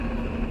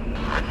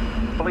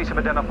Police have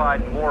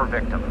identified more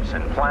victims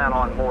and plan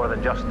on more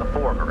than just the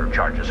 4 murder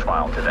charges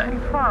filed today.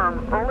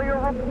 Confirm earlier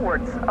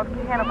reports of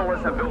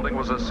cannibalism. The building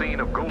was a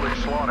scene of ghoulish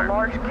slaughter. A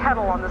large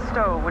kettle on the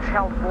stove which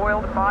held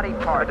boiled body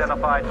parts.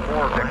 Identified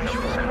more victims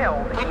and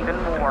killed even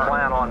more.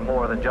 Plan on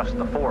more than just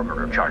the 4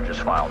 murder charges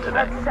filed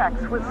today. Had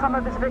sex with some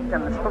of his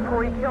victims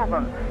before he killed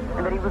them,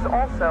 and that he was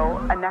also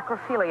a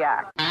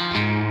necrophiliac.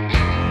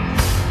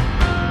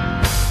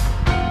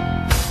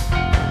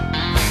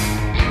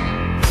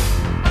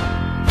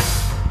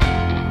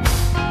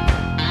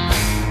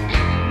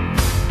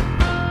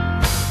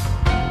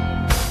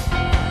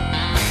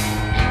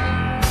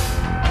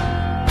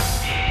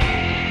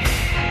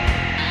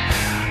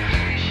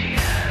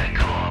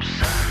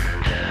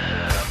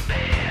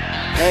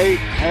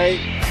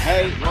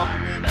 Hey,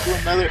 welcome into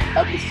another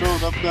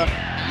episode of the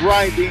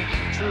Grinding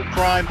True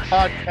Crime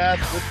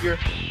Podcast with your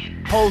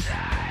host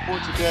for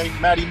today,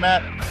 Matty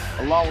Matt,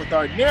 along with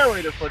our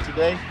narrator for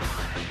today,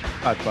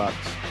 Hot Fox,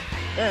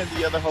 and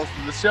the other host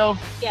of the show,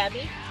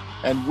 Gabby.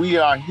 And we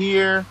are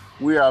here.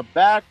 We are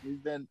back.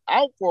 We've been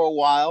out for a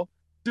while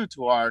due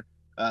to our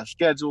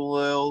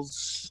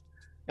schedules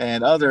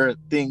and other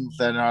things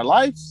in our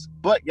lives.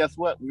 But guess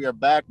what? We are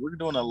back. We're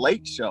doing a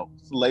late show.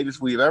 It's the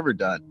latest we've ever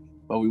done.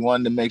 But we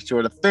wanted to make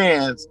sure the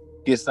fans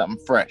get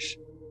something fresh.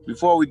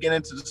 Before we get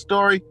into the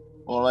story,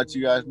 I want to let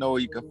you guys know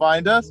where you can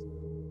find us.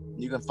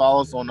 You can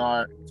follow us on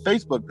our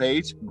Facebook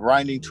page,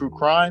 Grinding True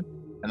Crime,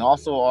 and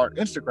also our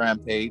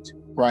Instagram page,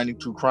 Grinding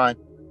True Crime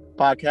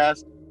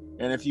Podcast.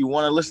 And if you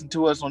want to listen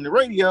to us on the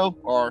radio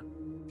or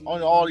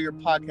on all your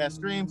podcast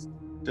streams,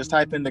 just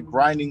type in the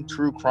Grinding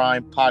True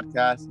Crime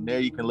Podcast, and there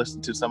you can listen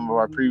to some of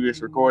our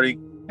previous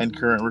recording and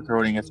current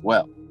recording as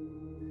well.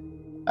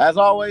 As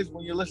always,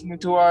 when you're listening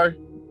to our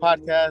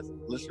podcast,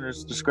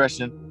 listeners'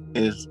 discretion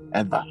is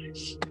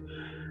advised.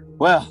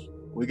 Well,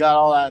 we got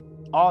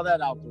all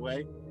that out the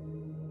way.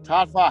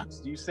 Todd Fox,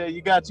 you say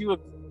you got a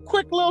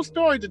quick little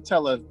story to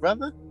tell us,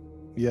 brother?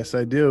 Yes,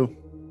 I do.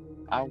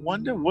 I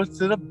wonder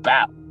what's it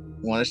about.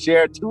 Want to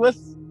share it to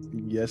us?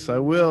 Yes, I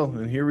will.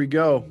 And here we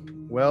go.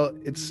 Well,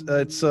 it's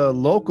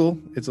local.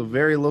 It's a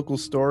very local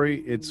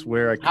story. It's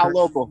where How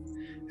local?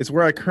 It's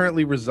where I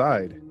currently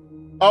reside.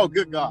 Oh,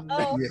 good God.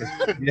 Oh.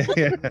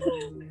 Yeah.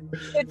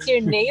 It's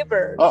your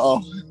neighbors.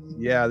 Uh-oh.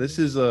 Yeah, this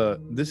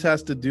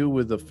has to do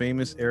with a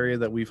famous area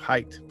that we've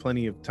hiked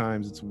plenty of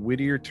times. It's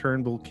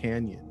Turnbull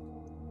Canyon.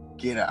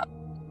 Get out.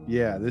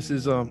 Yeah, this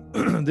is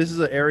this is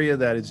an area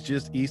that is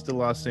just east of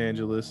Los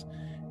Angeles.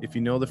 If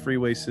you know the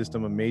freeway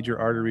system, a major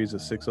artery is a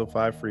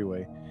 605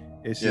 freeway.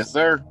 Yes,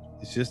 sir.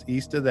 It's just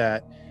east of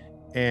that,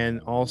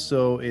 and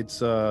also it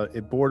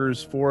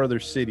borders 4 other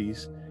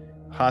cities: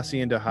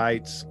 Hacienda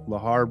Heights, La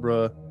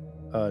Habra,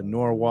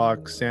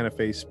 Norwalk, Santa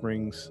Fe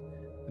Springs.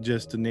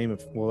 Just to name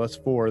it, well, that's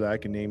 4 that I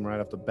can name right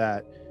off the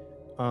bat.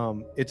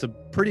 It's a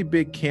pretty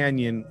big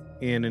canyon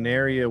in an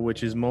area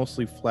which is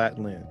mostly flat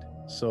land,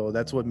 so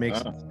that's what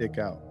makes it stick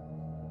out.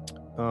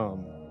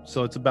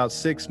 So it's about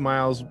 6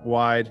 miles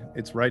wide.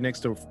 It's right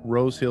next to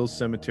Rose Hills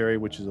Cemetery,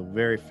 which is a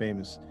very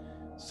famous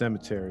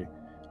cemetery.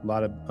 A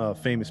lot of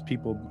famous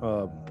people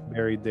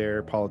buried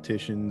there: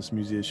 politicians,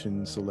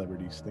 musicians,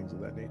 celebrities, things of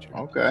that nature.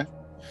 Okay,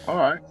 all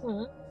right.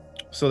 Mm-hmm.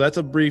 So that's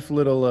a brief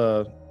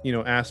little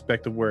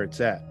aspect of where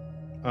it's at.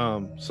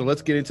 So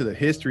let's get into the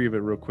history of it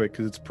real quick,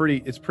 because it's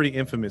pretty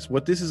infamous.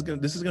 What this is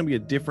gonna be a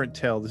different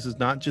tell. This is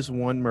not just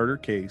one murder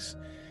case.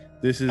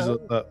 This is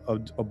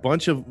a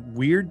bunch of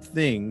weird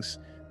things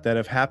that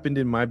have happened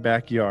in my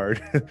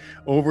backyard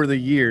over the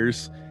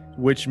years,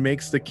 which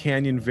makes the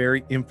canyon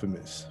very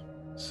infamous.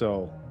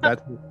 So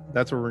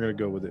that's where we're gonna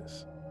go with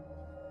this.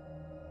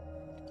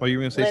 Oh, you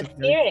were gonna say Let's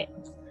something? hear it.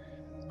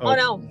 Oh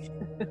no.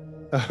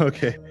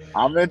 Okay.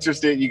 I'm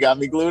interested. You got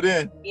me glued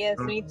in. Yes,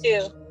 me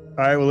too.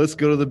 All right, well, let's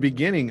go to the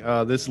beginning.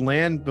 This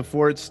land,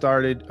 before we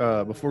start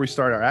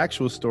our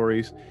actual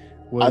stories,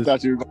 was... I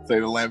thought you were going to say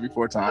the land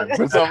before time.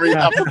 For some reason,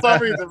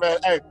 man.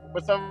 Hey,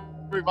 for some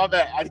reason, my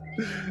bad.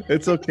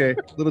 It's okay.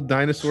 Little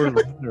dinosaur.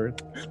 That's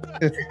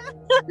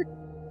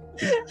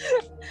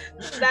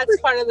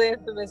part of the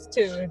infamous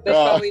too. There's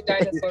probably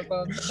dinosaur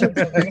bones.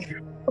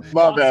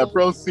 My bad.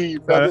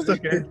 Proceed. That's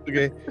okay.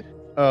 Okay.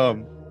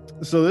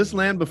 So this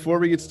land, before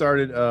we get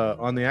started,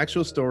 on the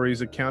actual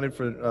stories, accounted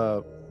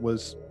for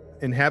was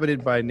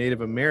inhabited by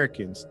Native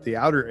Americans, the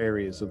outer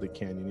areas of the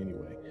canyon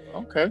anyway.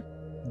 Okay.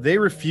 They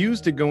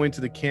refused to go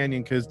into the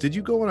canyon because, did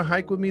you go on a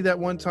hike with me that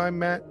one time,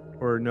 Matt?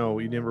 Or no,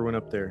 you never went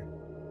up there?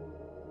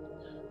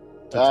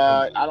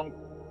 I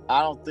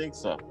don't think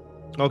so.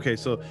 Okay,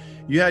 so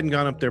you hadn't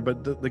gone up there,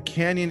 but the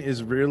canyon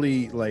is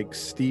really like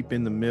steep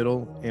in the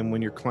middle, and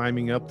when you're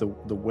climbing up, the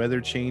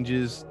weather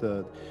changes.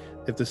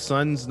 If the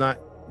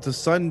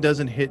sun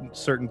doesn't hit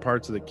certain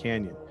parts of the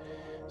canyon.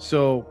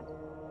 So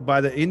by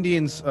the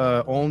Indians'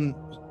 own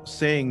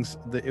sayings,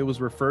 that it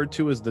was referred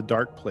to as the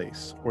dark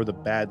place or the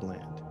bad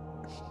land.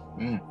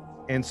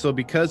 And so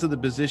because of the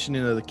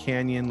positioning of the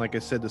canyon, like I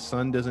said, the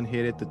sun doesn't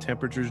hit it, the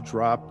temperatures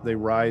drop, they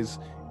rise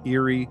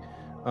eerie.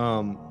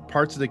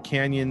 Parts of the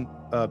canyon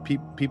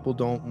people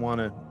don't want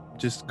to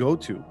just go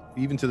to,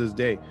 even to this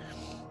day.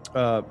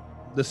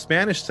 the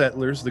Spanish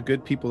settlers, the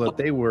good people that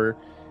they were,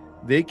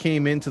 they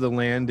came into the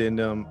land,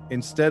 and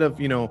instead of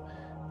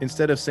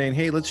saying,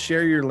 hey, let's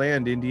share your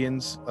land,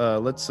 Indians,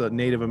 let's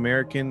Native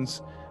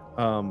Americans,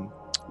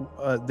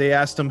 they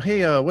asked them,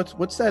 hey,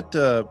 what's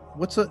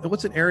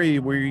an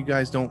area where you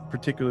guys don't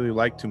particularly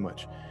like too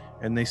much?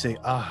 And they say,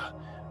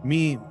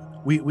 we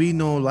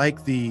know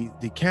like the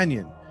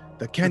canyon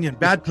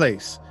bad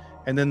place.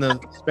 And then the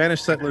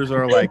Spanish settlers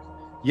are like,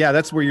 yeah,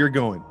 that's where you're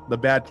going, the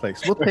bad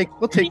place. We'll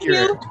take your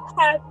You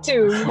had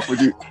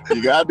to.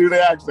 You gotta do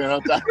the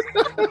accent.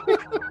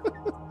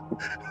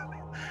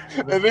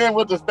 And then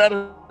with the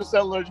Spanish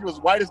settlers, you was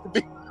white as could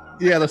be.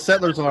 Yeah, the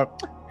settlers are,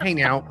 hey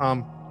now,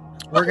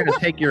 we're gonna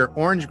take your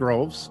orange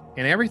groves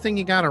and everything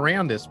you got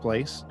around this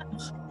place,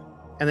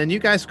 and then you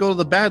guys go to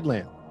the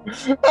Badland.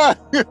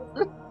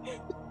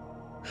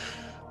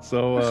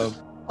 So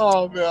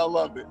oh man, I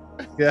love it.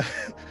 Yeah,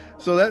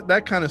 so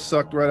that kind of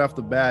sucked right off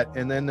the bat.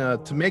 And then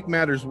to make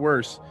matters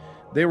worse,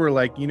 they were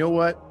like, you know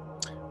what,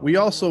 we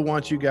also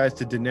want you guys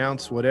to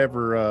denounce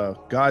whatever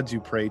gods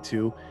you pray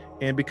to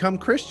and become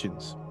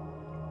Christians.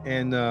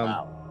 And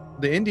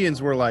the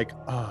Indians were like,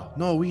 oh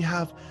no, we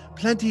have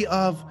plenty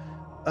of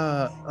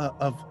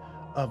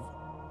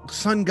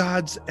sun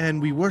gods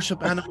and we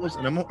worship animals.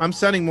 And I'm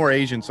sounding more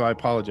Asian, so I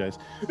apologize.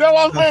 No,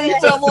 I'm saying you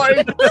sound more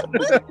Asian.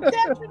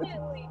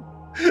 Definitely.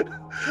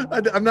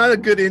 I'm not a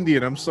good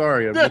Indian. I'm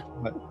sorry.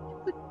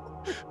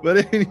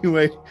 But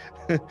anyway,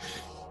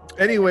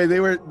 they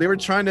were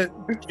trying to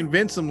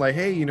convince them, like,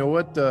 hey, you know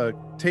what?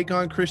 Take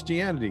on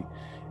Christianity.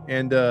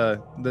 And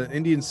the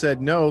Indians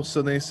said no.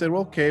 So they said,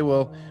 well, okay,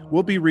 well,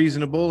 we'll be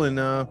reasonable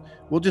and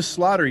we'll just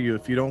slaughter you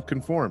if you don't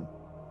conform.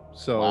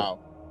 So,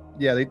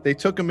 yeah, they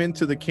took him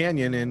into the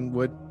canyon and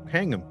would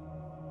hang him.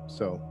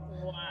 So,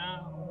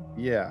 wow.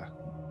 Yeah.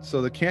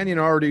 So the canyon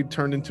already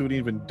turned into an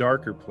even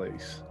darker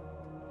place.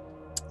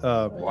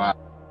 Wow.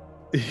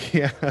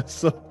 Yeah.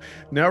 So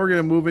now we're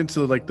gonna move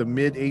into like the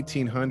mid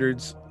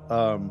 1800s.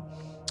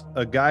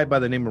 A guy by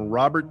the name of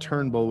Robert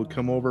Turnbull would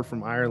come over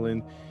from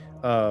Ireland,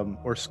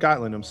 or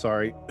Scotland, I'm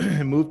sorry,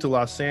 and moved to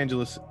Los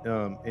Angeles in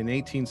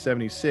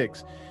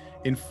 1876.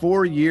 In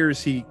 4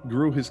 years, he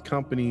grew his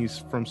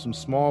companies from some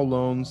small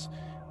loans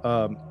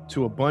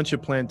to a bunch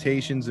of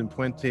plantations in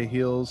Puente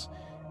Hills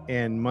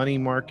and money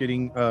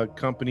marketing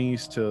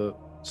companies to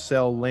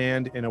sell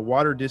land and a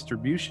water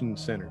distribution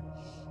center.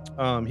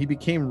 He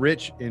became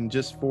rich in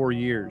just 4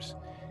 years,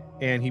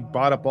 and he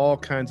bought up all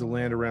kinds of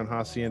land around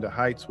Hacienda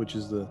Heights, which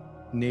is the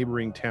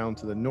neighboring town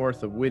to the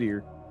north of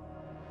Whittier,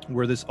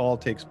 where this all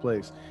takes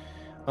place.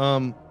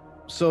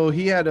 So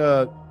he had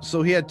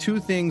two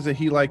things that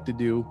he liked to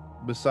do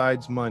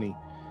besides money,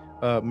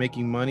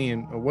 making money.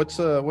 And what's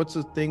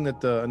a thing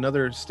that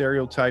another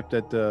stereotype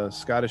that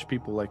Scottish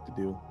people like to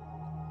do?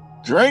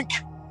 Drink.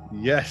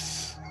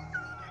 Yes.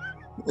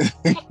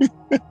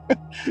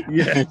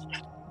 Yeah.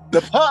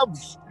 The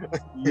pubs.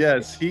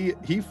 Yes,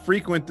 he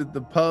frequented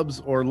the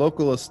pubs or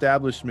local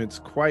establishments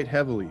quite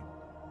heavily.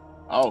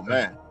 Oh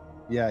man.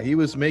 Yeah, he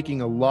was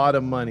making a lot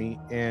of money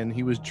and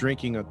he was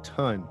drinking a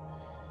ton.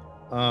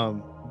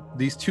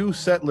 These two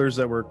settlers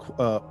that were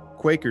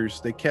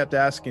Quakers, they kept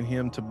asking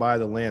him to buy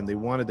the land. They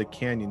wanted the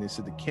canyon. They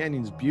said the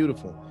canyon's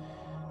beautiful.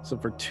 So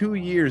for 2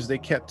 years, they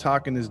kept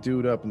talking this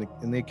dude up,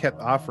 and they kept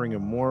offering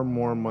him more and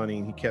more money.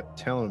 And he kept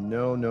telling them,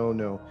 no, no,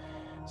 no.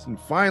 So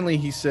finally,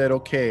 he said,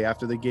 okay,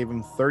 after they gave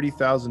him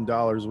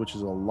 $30,000, which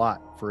is a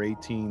lot for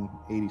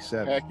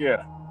 1887. Heck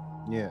yeah.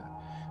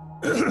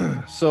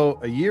 Yeah. So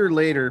a year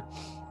later,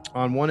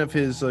 on one of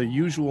his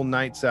usual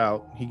nights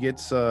out, he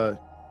gets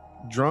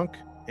drunk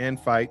and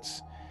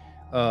fights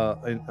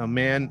a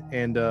man,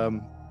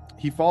 and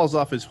he falls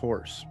off his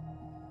horse.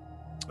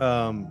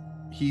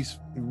 He's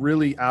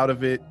really out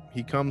of it.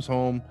 He comes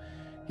home.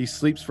 He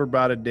sleeps for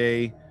about a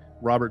day,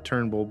 Robert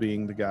Turnbull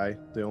being the guy,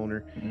 the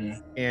owner. Mm-hmm.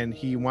 And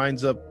he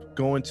winds up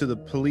going to the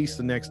police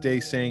the next day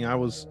saying, I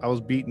was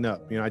beaten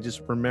up. You know, I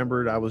just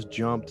remembered I was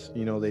jumped.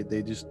 You know,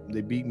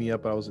 they beat me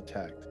up. I was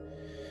attacked.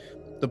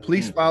 The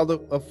police filed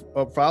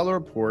a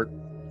report.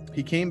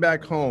 He came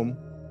back home.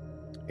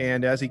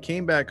 And as he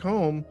came back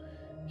home,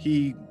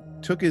 he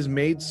took his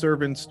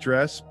maidservant's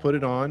dress, put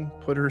it on,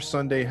 put her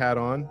Sunday hat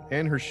on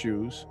and her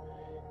shoes,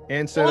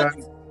 and said,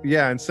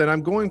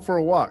 I'm going for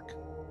a walk.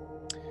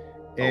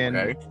 And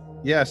okay.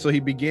 Yeah, so he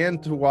began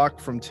to walk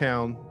from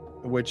town,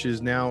 which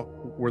is now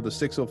where the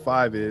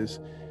 605 is,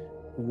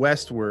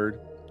 westward,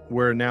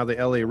 where now the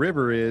LA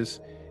River is,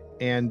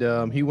 and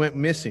he went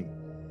missing.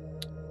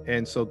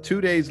 And so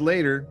 2 days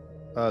later,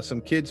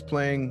 some kids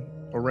playing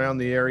around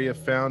the area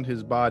found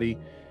his body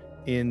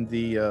in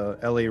the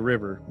LA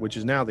River, which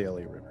is now the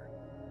LA River.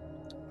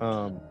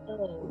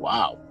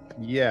 Wow.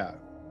 Yeah.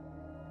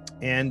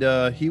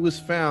 And he was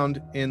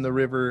found in the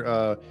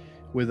river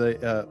with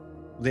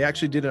they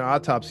actually did an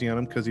autopsy on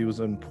him because he was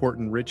an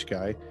important rich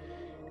guy.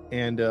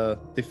 And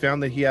they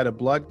found that he had a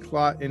blood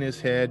clot in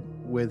his head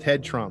with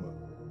head trauma.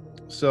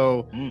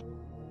 So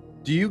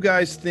do you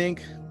guys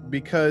think,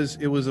 because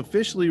it was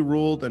officially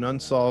ruled an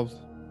unsolved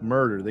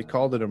murder, they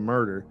called it a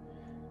murder,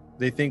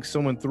 they think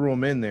someone threw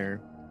him in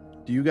there.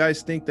 Do you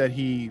guys think that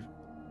he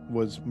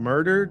was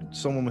murdered?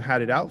 Someone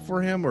had it out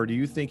for him? Or do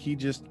you think he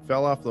just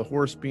fell off the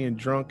horse being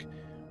drunk,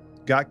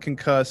 got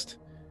concussed,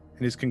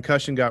 and his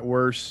concussion got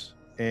worse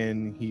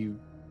and he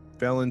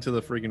fell into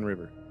the friggin'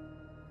 river?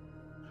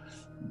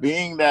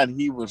 Being that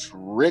he was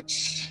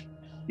rich,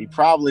 he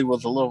probably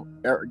was a little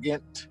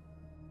arrogant.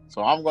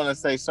 So I'm gonna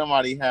say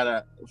somebody had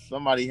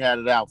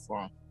it out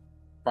for him.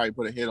 Probably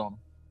put a hit on him.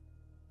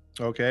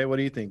 Okay, what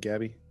do you think,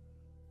 Gabby?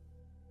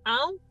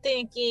 I'm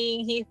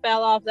thinking he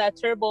fell off that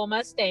turbo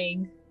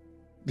Mustang.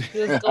 He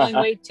was going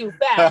way too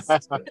fast.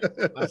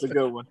 That's a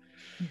good one.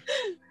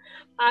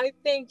 I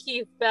think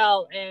he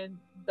fell and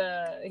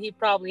he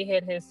probably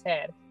hit his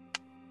head.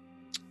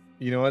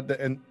 You know what?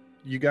 And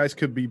you guys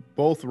could be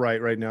both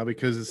right now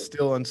because it's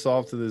still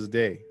unsolved to this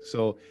day.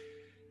 So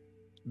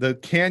the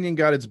canyon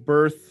got its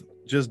birth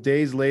just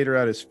days later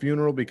at his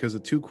funeral because the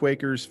two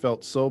Quakers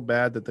felt so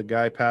bad that the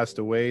guy passed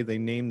away. They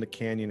named the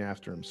canyon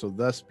after him. So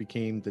thus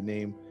became the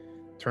name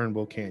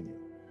Turnbull Canyon.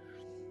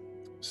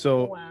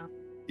 So, wow.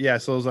 Yeah,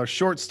 so as our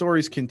short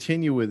stories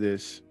continue with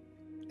this,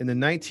 in the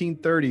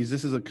 1930s,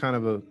 this is a kind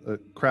of a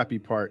crappy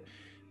part.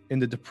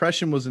 And the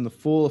Depression was in the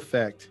full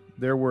effect.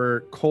 There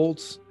were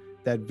cults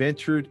that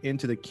ventured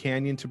into the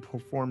canyon to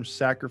perform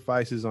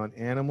sacrifices on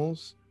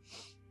animals.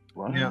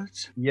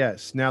 What?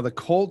 Yes. Now, the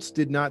cults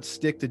did not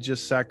stick to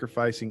just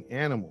sacrificing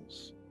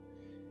animals.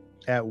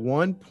 At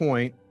one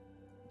point,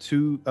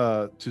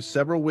 to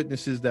several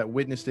witnesses that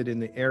witnessed it in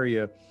the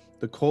area,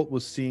 the cult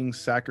was seen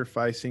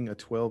sacrificing a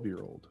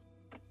 12-year-old.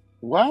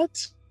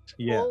 What?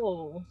 Yeah,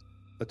 Oh.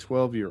 a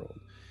 12-year-old.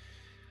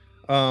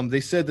 They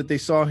said that they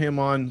saw him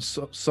on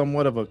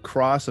somewhat of a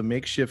cross, a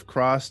makeshift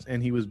cross,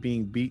 and he was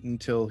being beaten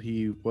till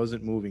he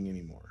wasn't moving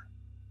anymore.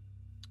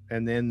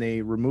 And then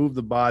they removed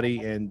the body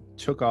and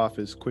took off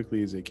as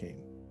quickly as they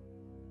came.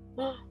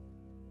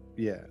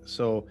 Yeah.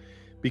 So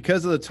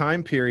because of the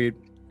time period,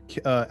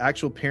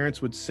 actual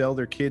parents would sell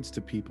their kids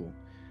to people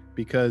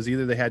because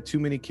either they had too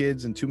many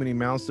kids and too many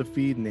mouths to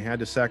feed and they had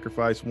to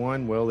sacrifice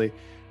one. Well, they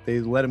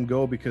let them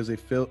go because they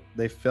felt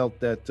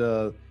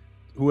that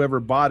whoever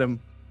bought them,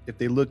 if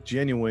they looked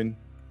genuine,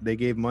 they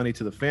gave money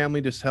to the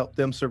family to help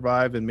them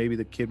survive, and maybe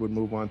the kid would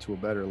move on to a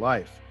better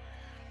life.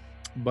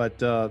 But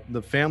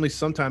the family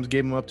sometimes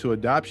gave them up to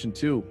adoption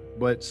too.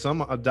 But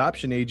some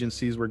adoption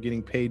agencies were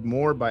getting paid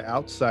more by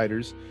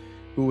outsiders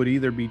who would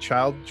either be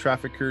child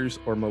traffickers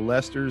or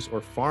molesters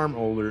or farm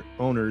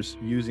owners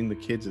using the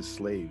kids as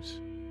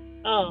slaves.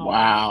 Oh.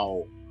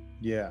 Wow.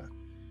 Yeah.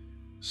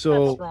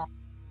 So that's wrong.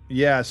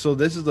 Yeah, so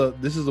this is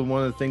the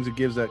one of the things that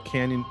gives that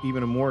canyon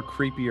even a more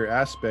creepier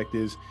aspect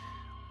is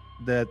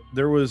that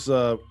there was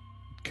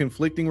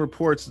conflicting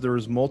reports. There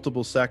was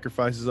multiple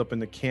sacrifices up in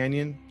the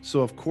canyon.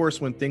 So of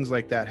course, when things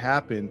like that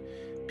happen,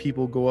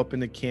 people go up in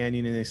the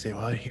canyon and they say,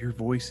 "Well, I hear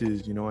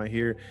voices. I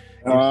hear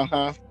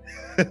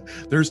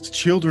there's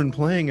children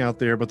playing out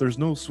there, but there's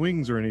no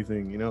swings or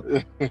anything."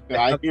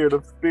 I hear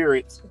the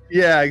spirits.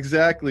 Yeah,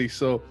 exactly.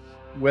 So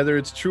whether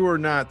it's true or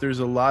not, there's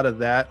a lot of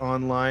that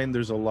online.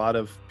 There's a lot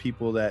of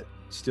people that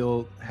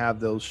still have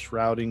those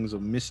shroudings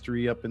of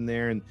mystery up in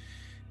there. And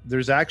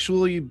there's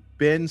actually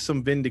been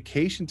some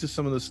vindication to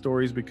some of the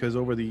stories because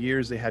over the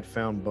years they had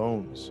found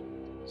bones.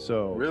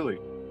 So really?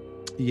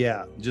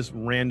 Yeah, just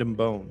random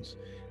bones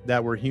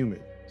that were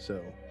human.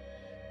 So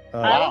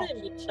I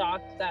wouldn't be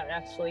shocked that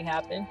actually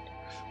happened.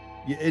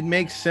 It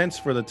makes sense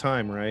for the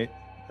time, right?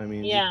 I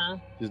mean, yeah,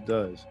 it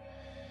does.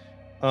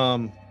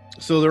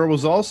 So there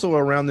was also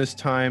around this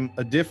time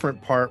a different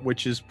part,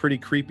 which is pretty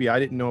creepy. I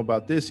didn't know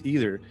about this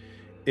either.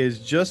 Is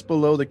just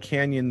below the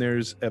canyon,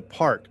 there's a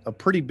park, a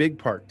pretty big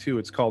park too.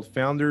 It's called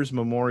Founders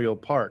Memorial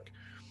Park.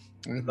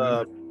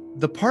 Mm-hmm.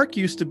 The park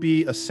used to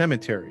be a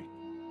cemetery.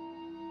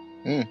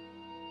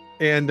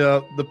 And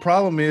the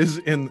problem is,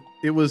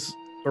 it was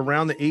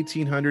around the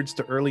 1800s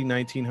to early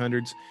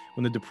 1900s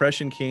when the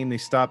Depression came. They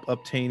stopped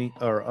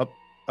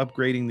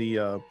upgrading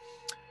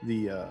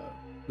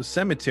the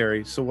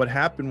cemetery. So what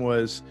happened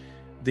was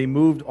they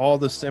moved all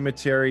the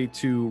cemetery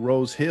to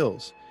Rose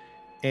Hills,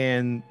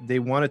 and they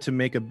wanted to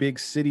make a big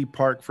city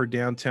park for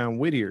downtown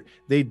Whittier.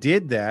 They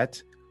did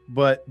that,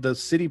 but the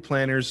city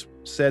planners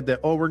said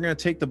that, we're going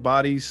to take the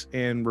bodies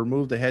and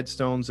remove the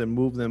headstones and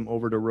move them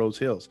over to Rose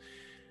Hills.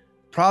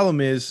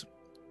 Problem is,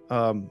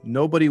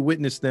 nobody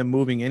witnessed them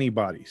moving any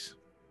bodies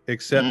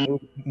except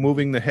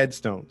moving the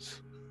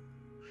headstones.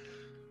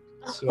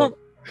 So,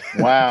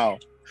 wow.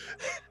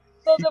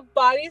 So the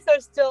bodies are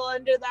still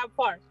under that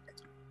park.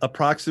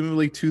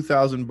 Approximately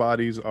 2,000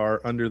 bodies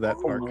are under that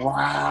park.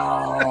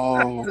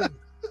 Wow.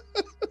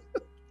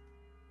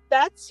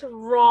 That's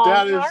wrong.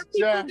 That How are is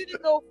people going to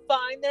go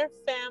find their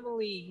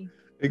family?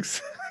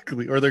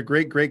 Exactly. Or their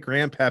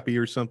great-great-grandpappy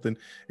or something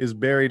is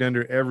buried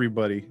under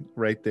everybody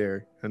right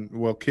there. And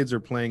kids are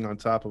playing on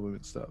top of them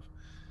and stuff.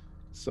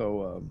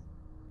 So,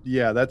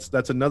 yeah,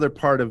 that's another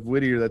part of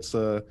Whittier. That's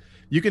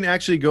you can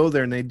actually go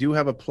there, and they do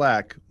have a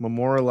plaque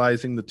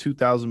memorializing the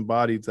 2,000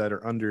 bodies that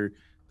are under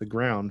the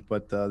ground,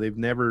 but they've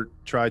never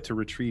tried to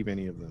retrieve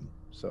any of them.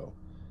 So,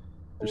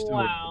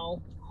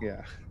 wow.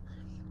 Yeah,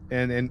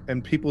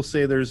 and people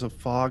say there's a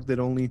fog that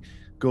only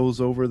goes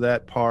over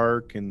that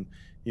park, and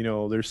You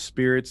know, there's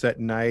spirits at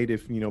night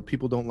if, you know,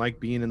 people don't like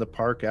being in the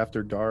park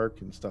after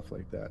dark and stuff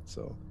like that.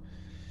 So,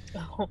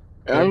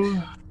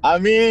 I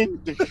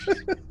mean,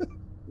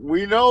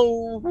 we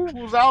know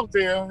who's out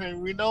there,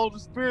 and we know the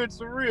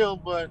spirits are real,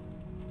 but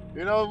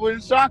it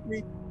wouldn't shock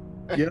me.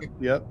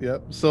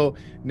 yep. So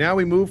now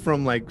we move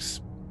from like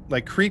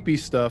creepy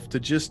stuff to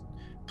just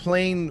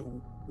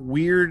plain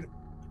weird,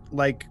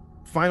 like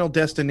Final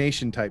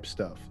Destination type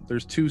stuff.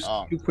 There's two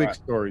quick right.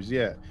 stories.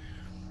 Yeah.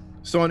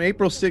 So on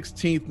April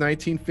 16th,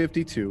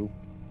 1952,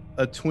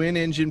 a twin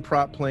engine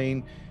prop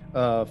plane,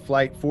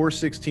 flight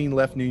 416,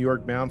 left New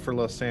York bound for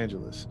Los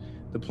Angeles.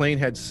 The plane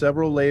had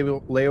several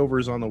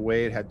layovers on the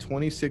way. It had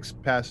 26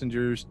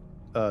 passengers,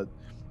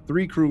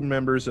 3 crew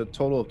members, a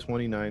total of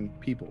 29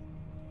 people.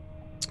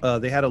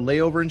 They had a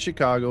layover in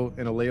Chicago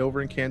and a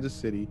layover in Kansas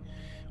City.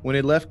 When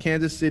it left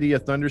Kansas City, a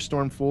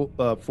thunderstorm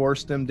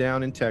forced them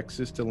down in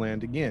Texas to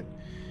land again.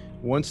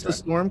 Once the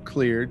storm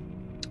cleared,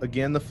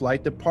 again the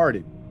flight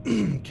departed.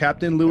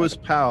 Captain Lewis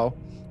Powell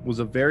was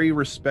a very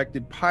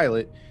respected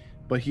pilot,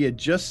 but he had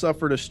just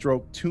suffered a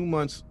stroke 2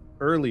 months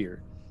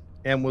earlier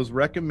and was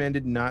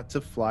recommended not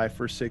to fly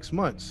for 6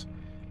 months.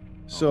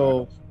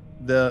 So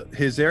the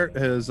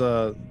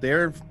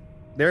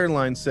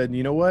airline said,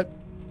 "You know what?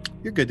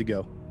 You're good to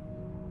go."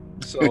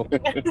 So,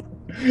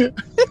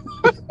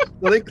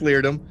 they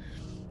cleared him,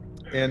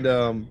 and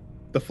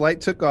the flight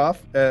took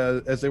off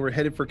as they were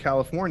headed for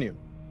California.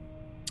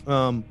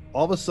 All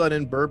of a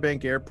sudden,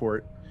 Burbank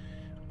Airport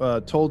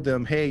told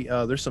them, "Hey,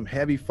 there's some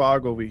heavy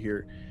fog over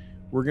here.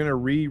 We're going to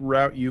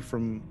reroute you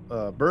from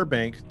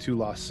Burbank to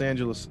Los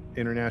Angeles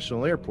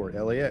International Airport,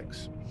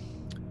 LAX."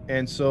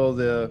 And so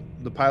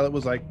the pilot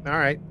was like, "All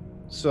right."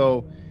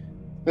 So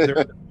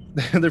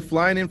they're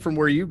flying in from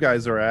where you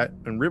guys are at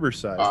in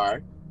Riverside. All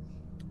right.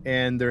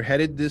 And they're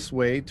headed this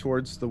way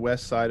towards the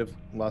west side of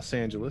Los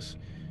Angeles.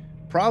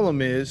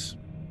 Problem is,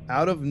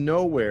 out of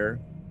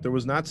nowhere, there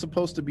was not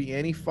supposed to be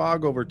any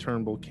fog over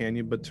Turnbull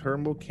Canyon, but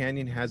Turnbull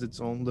Canyon has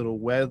its own little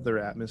weather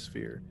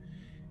atmosphere,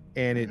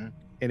 and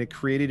it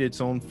created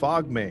its own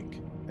fog bank,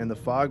 and the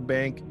fog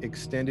bank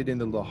extended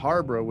into La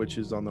Habra, which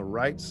is on the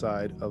right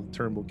side of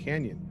Turnbull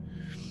Canyon.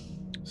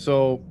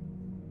 So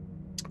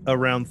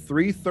around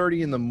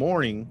 3:30 in the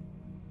morning,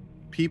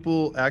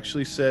 people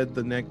actually said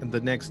the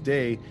next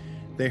day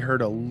they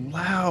heard a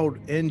loud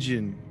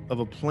engine of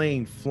a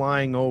plane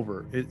flying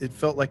over. It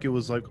felt like it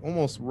was like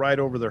almost right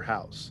over their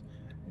house.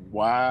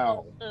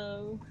 Wow.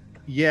 Oh.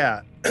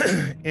 Yeah.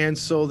 And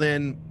so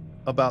then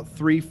about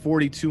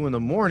 3:42 in the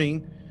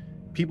morning,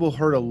 people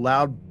heard a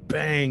loud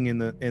bang in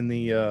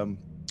the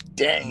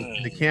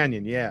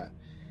canyon. Yeah.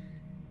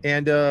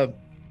 And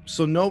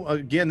so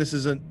again, this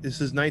is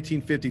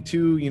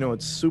 1952,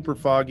 it's super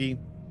foggy.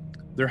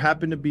 There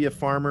happened to be a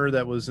farmer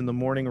that was in the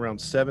morning around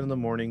 7 in the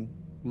morning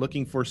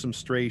looking for some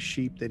stray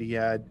sheep that he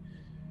had.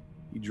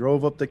 He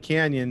drove up the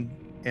canyon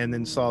and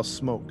then saw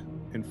smoke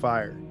and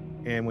fire.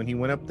 And when he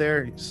went up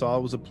there, he saw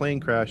it was a plane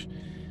crash.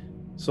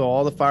 So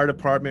all the fire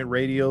department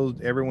radios,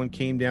 everyone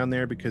came down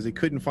there because they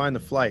couldn't find the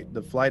flight.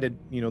 The flight had,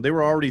 they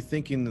were already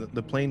thinking that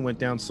the plane went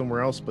down somewhere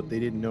else, but they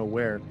didn't know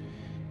where.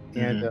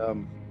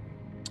 And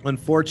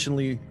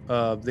unfortunately,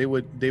 they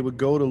would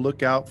go to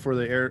look out for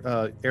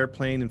the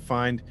airplane and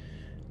find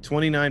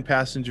 29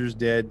 passengers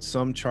dead,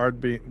 some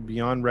charred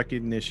beyond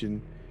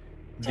recognition.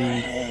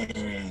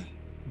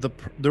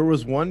 There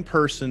was one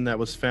person that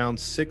was found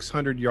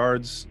 600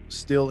 yards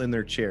still in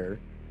their chair.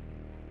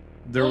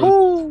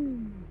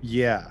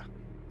 Yeah.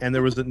 And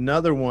there was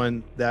another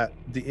one that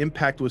the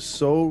impact was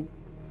so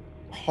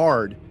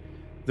hard,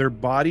 their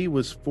body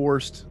was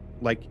forced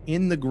like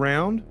in the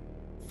ground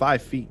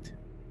 5 feet.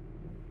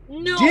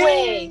 No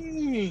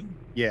way.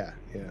 Yeah.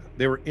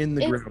 They were in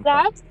the ground. Is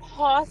that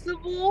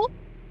possible?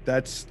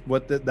 That's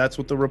what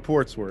the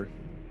reports were.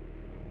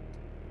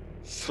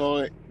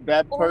 So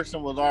that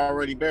person was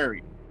already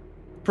buried.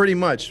 Pretty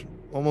much,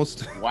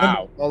 almost.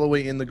 Wow. All the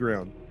way in the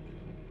ground.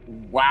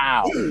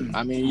 Wow.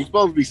 I mean, you're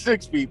supposed to be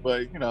 6 feet,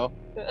 but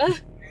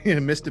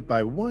missed it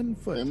by 1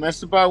 foot. They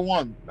missed it by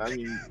 1. I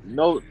mean,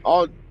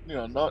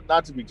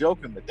 not to be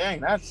joking, but dang,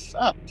 that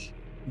sucks.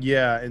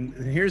 Yeah, and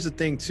here's the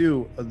thing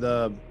too.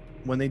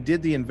 When they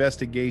did the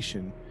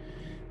investigation,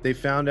 they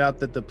found out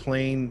that the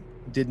plane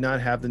did not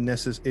have the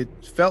necessary.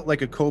 It felt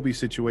like a Kobe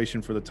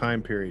situation for the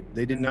time period.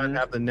 They did not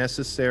have the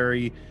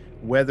necessary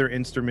weather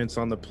instruments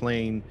on the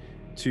plane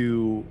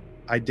to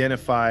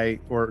identify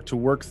or to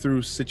work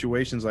through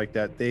situations like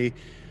that.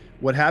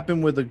 What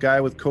happened with the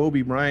guy with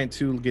Kobe Bryant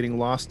too getting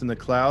lost in the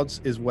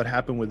clouds is what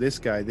happened with this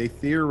guy. They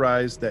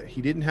theorized that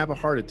he didn't have a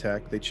heart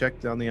attack. They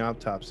checked on the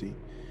autopsy,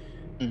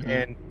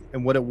 and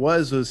what it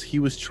was he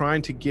was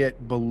trying to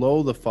get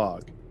below the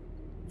fog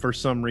for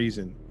some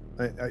reason.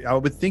 I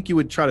would think you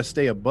would try to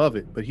stay above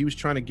it, but he was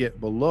trying to get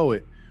below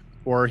it,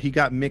 or he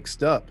got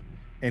mixed up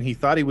and he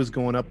thought he was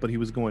going up, but he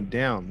was going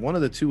down. One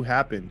of the two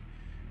happened.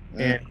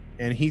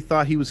 And he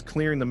thought he was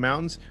clearing the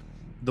mountains.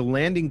 The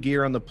landing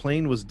gear on the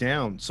plane was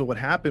down. So what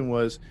happened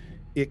was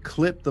it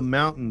clipped the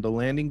mountain, the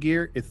landing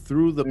gear. It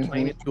threw the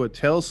plane into a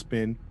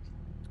tailspin.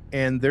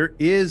 And there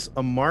is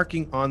a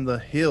marking on the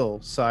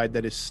hillside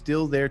that is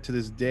still there to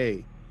this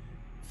day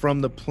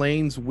from the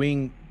plane's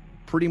wing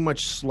pretty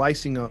much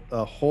slicing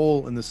a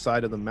hole in the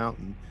side of the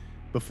mountain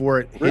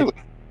before it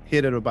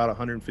hit at about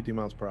 150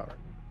 miles per hour.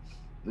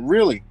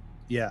 Really?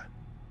 Yeah.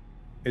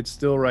 It's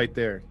still right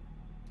there.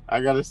 I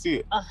gotta see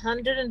it.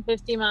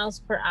 150 miles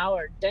per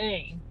hour.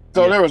 Dang.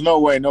 So there was no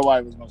way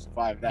nobody was gonna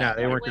survive that. Yeah,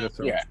 they weren't gonna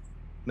survive. Yeah.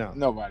 No.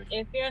 Nobody.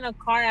 If you're in a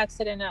car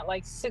accident at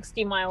like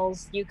 60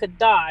 miles, you could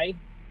die.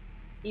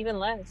 Even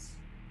less.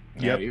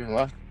 Yeah, even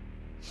less.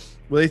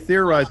 Well, they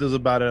theorized it was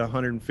about at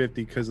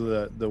 150 because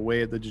of the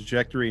way of the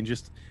trajectory and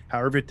just how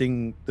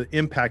everything, the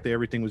impact of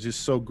everything was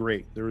just so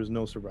great. There was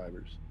no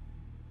survivors.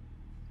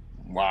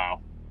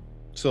 Wow.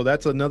 So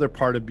that's another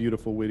part of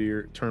beautiful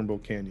Whittier, Turnbull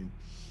Canyon.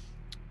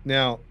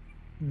 Now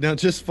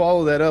just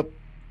follow that up.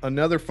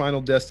 Another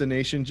final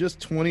destination just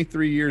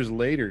 23 years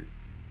later.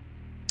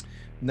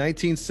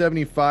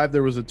 1975,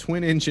 there was a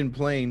twin engine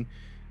plane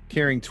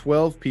carrying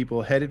 12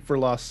 people headed for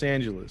Los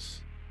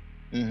Angeles.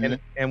 Mm-hmm.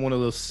 And one of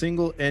those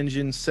single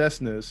engine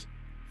Cessnas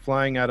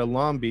flying out of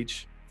Long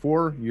Beach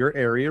for your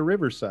area,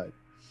 Riverside.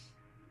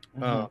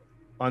 Mm-hmm.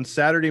 On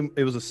Saturday,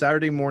 it was a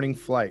Saturday morning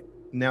flight.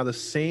 Now the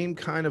same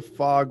kind of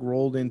fog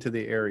rolled into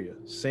the area,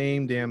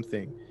 same damn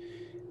thing,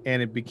 and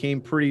it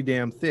became pretty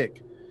damn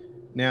thick.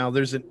 Now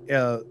there's a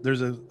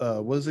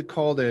what is it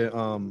called,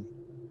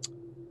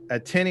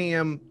 at 10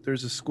 a.m.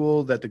 there's a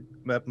school that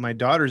my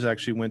daughters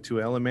actually went to,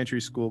 an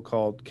elementary school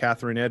called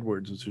Catherine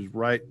Edwards, which is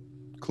right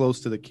close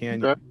to the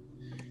canyon. Okay.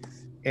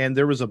 And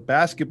there was a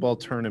basketball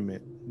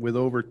tournament with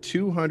over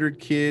 200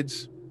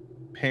 kids,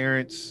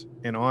 parents,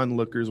 and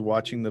onlookers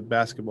watching the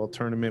basketball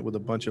tournament with a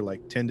bunch of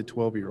like 10 to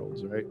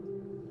 12-year-olds, right?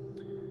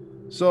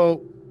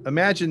 So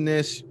imagine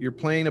this, you're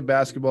playing a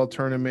basketball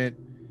tournament,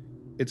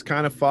 it's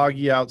kind of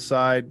foggy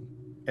outside,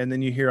 and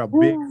then you hear a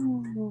big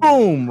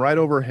boom right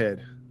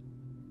overhead.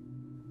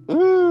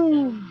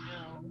 Ooh.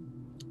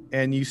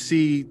 And you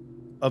see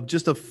of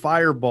just a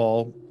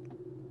fireball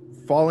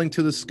falling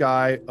to the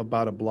sky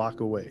about a block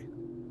away.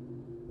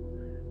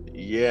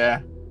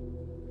 Yeah.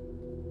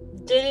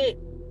 Did it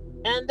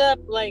end up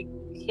like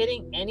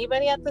hitting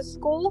anybody at the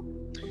school?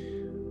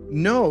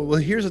 No. Well,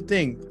 here's the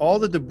thing. All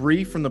the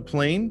debris from the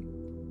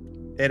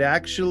plane, it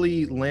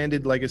actually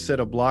landed, like I said,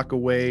 a block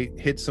away,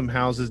 hit some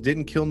houses,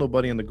 didn't kill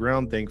nobody on the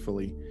ground,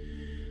 thankfully.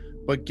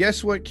 But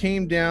guess what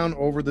came down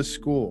over the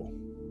school?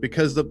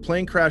 Because the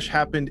plane crash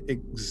happened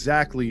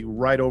exactly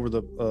right over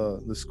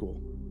the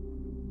school.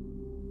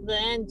 The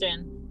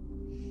engine.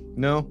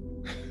 No.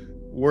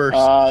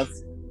 Worse.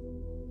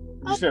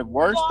 You said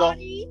worse though?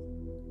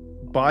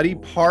 Body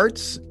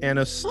parts and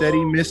a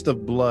steady mist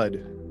of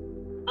blood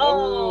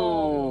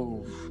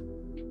Oh.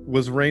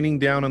 was raining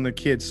down on the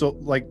kids. So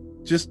like,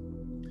 just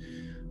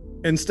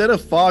instead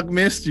of fog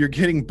mist, you're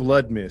getting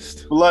blood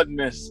mist. Blood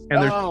mist.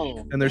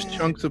 And there's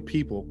chunks of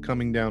people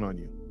coming down on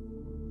you.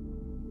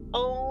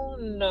 Oh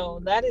no,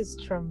 that is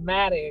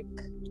traumatic.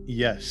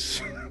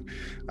 Yes.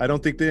 I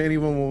don't think that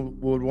anyone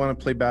would want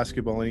to play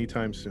basketball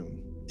anytime soon.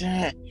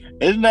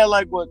 Isn't that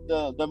like what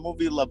the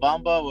movie La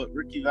Bamba with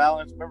Ricky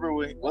Valens? Remember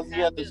when wasn't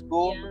he at the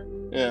school?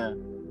 Yeah.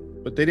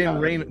 But they didn't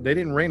rain. They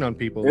didn't rain on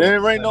people. It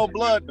didn't rain no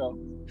blood though.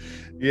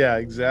 Yeah,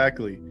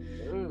 exactly.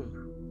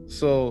 Ooh.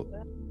 So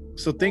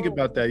think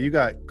about that. You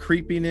got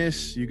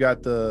creepiness. You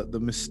got the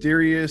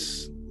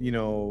mysterious.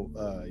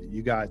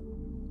 You got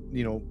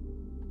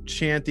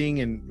chanting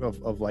and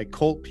of like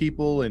cult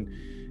people and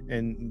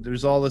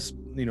there's all this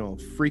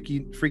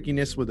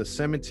freakiness with a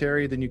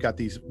cemetery. Then you got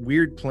these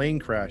weird plane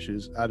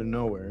crashes out of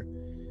nowhere.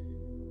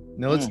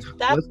 Now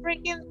that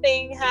freaking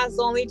thing has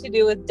only to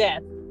do with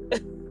death.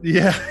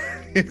 Yeah,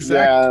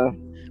 exactly.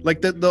 Yeah.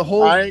 Like the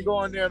whole. I ain't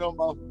going there no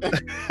more.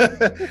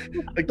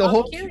 Like the I'm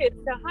whole. curious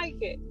to hike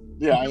it.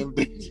 Yeah, I am.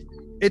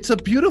 It's a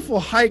beautiful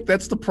hike.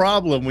 That's the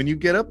problem. When you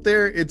get up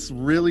there, it's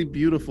really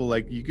beautiful.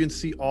 Like you can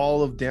see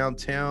all of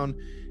downtown.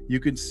 You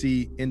can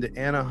see into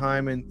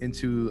Anaheim and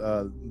into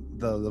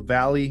the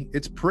valley.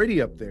 It's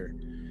pretty up there,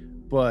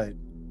 but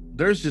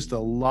there's just a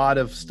lot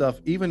of stuff.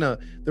 Even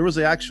there was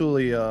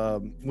actually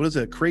a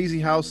crazy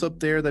house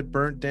up there that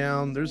burnt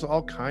down. There's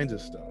all kinds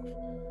of stuff.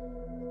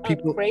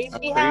 People, a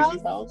crazy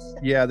house?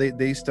 Yeah,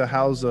 they used to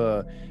house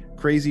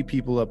crazy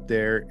people up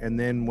there, and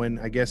then when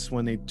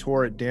they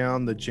tore it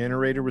down, the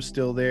generator was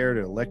still there.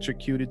 It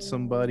electrocuted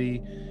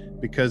somebody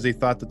because they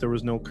thought that there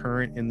was no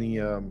current in the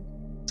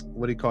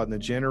in the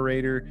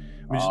generator.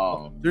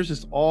 There's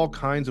just all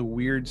kinds of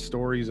weird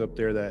stories up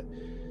there that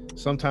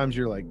sometimes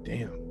you're like,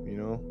 damn,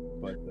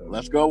 But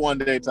let's go one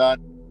day,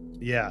 Todd.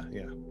 Yeah.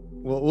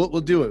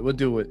 We'll do it. We'll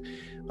do it.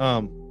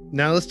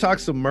 Now let's talk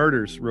some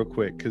murders real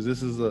quick, because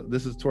this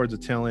is towards the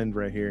tail end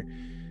right here.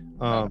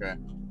 Okay.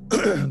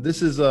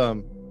 This is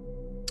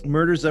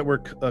murders that were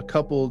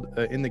coupled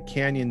in the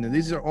canyon.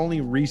 These are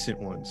only recent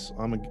ones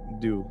I'm gonna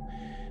do.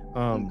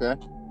 Okay.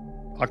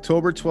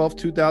 October 12th,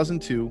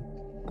 2002,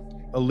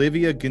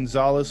 Olivia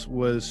Gonzalez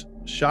was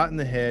shot in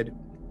the head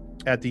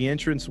at the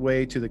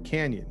entranceway to the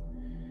canyon.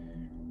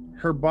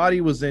 Her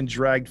body was then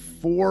dragged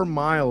 4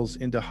 miles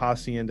into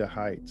Hacienda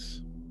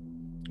Heights,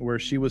 where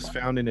she was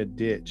found in a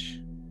ditch.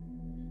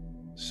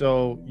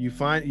 So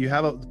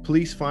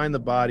police find the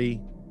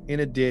body in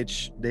a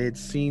ditch. They had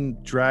seen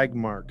drag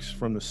marks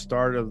from the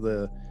start of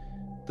the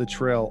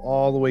trail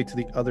all the way to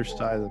the other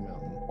side of the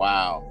mountain.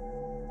 Wow.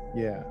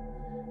 Yeah.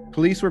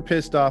 Police were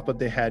pissed off, but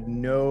they had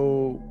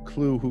no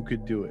clue who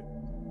could do it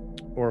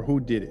or who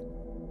did it.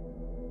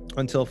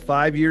 Until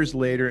 5 years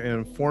later, an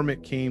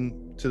informant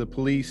came to the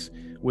police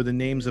with the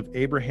names of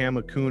Abraham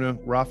Acuna,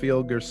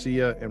 Rafael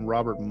Garcia, and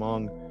Robert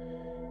Mong.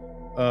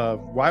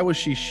 Why was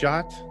she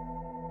shot?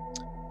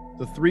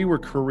 The three were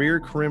career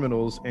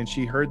criminals, and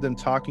she heard them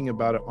talking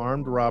about an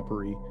armed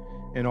robbery,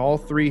 and all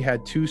three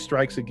had 2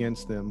 strikes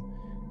against them,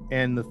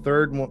 and the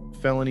third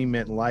felony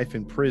meant life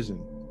in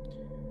prison.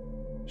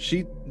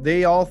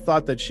 They all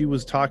thought that she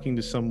was talking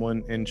to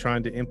someone and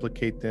trying to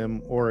implicate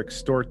them or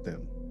extort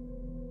them,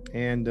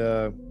 and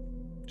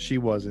she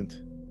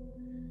wasn't.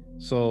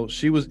 So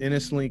she was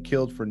innocently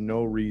killed for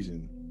no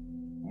reason.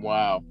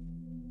 Wow.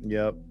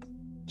 Yep.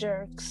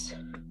 Jerks.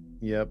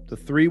 Yep. The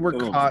 3 were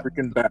caught.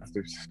 Freaking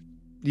bastards.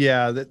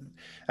 Yeah,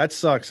 that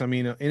sucks. I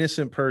mean, an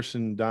innocent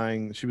person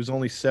dying. She was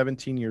only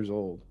 17 years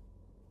old.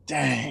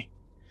 Dang.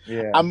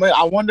 Yeah.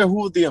 I wonder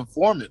who the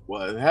informant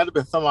was. It had to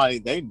be somebody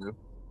they knew.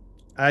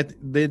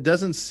 It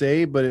doesn't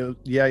say, but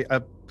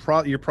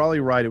you're probably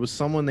right. It was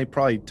someone they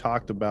probably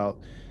talked about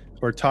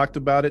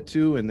it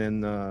to, and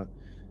then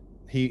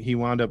he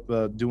wound up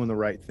doing the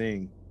right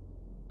thing.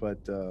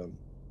 But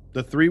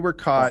the 3 were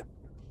caught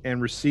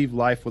and received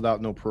life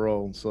without no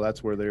parole. So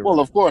that's where they were. Well,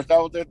 of course, that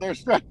was their third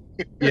strike.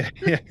 yeah,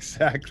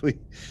 exactly.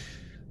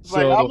 It's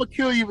like, I'm gonna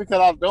kill you because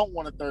I don't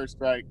want a third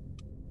strike,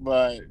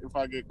 but if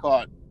I get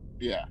caught,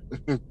 yeah.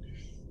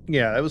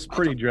 Yeah, that was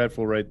pretty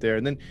dreadful right there.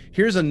 And then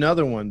here's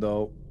another one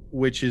though,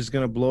 which is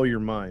gonna blow your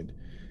mind.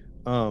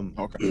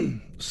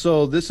 Okay.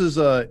 So this is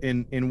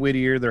in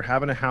Whittier. They're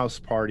having a house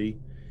party.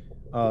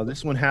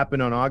 This one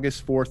happened on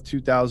August 4th,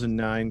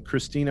 2009.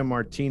 Christina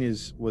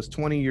Martinez was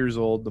 20 years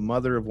old, the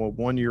mother of a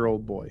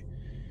 1-year-old boy.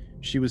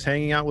 She was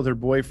hanging out with her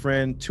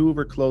boyfriend, 2 of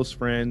her close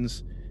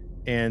friends,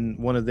 and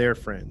one of their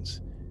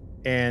friends.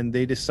 And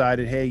they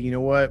decided, hey, you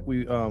know what?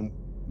 Her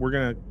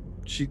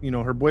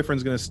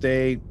boyfriend's gonna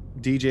stay,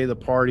 DJ the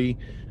party.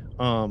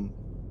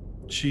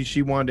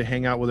 She wanted to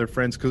hang out with her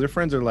friends because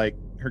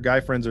her guy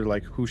friends are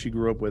like who she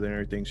grew up with and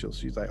everything.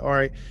 She's like, all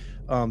right.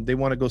 They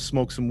want to go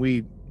smoke some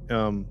weed,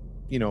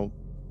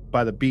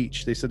 by the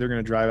beach. They said they're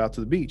going to drive out to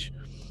the beach.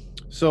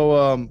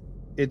 So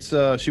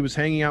she was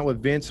hanging out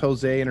with Vince,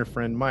 Jose, and her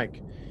friend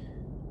Mike,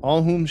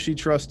 all whom she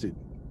trusted.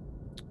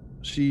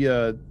 She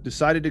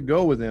decided to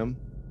go with them,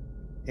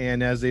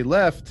 and as they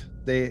left,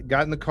 they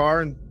got in the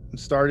car and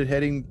started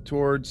heading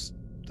towards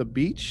the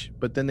beach,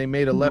 but then they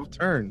made a left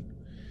turn,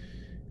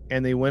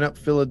 and they went up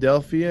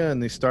Philadelphia,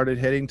 and they started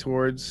heading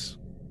towards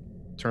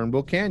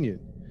Turnbull Canyon.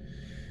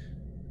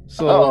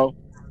 So,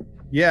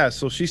 yeah,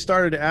 so she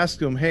started to ask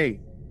them,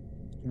 hey,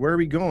 where are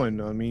we going?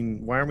 I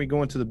mean, why aren't we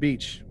going to the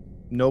beach?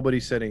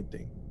 Nobody said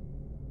anything.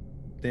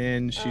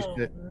 Then she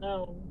said,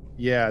 no.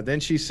 Yeah, then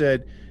she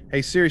said,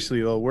 hey,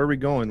 seriously, where are we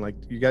going? Like,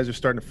 you guys are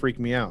starting to freak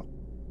me out.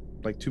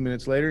 Like 2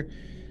 minutes later.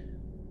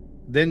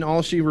 Then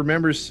all she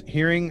remembers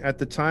hearing at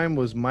the time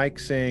was Mike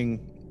saying,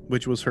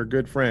 which was her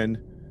good friend,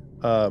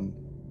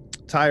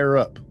 tie her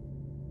up.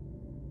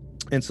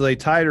 And so they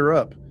tied her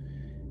up,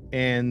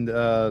 and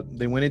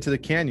they went into the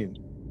canyon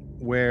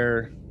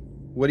where,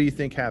 what do you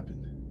think happened?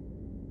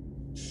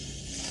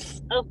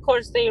 Of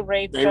course, they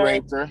raped her. They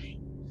raped her.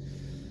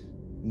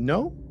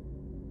 No.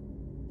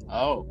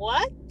 Oh.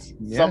 What?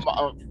 Yeah. It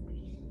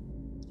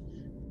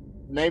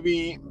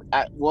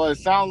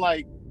sounded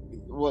like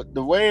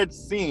the way it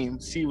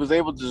seemed, she was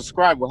able to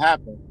describe what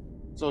happened.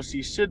 So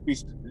she should be,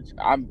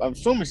 I'm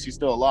assuming she's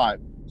still alive.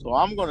 So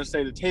I'm going to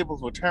say the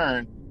tables were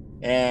turned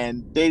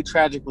and they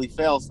tragically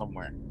fell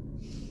somewhere.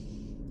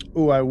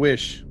 Oh, I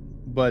wish.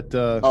 But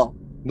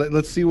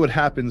let's see what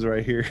happens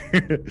right here.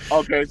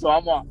 Okay, so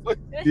I'm off.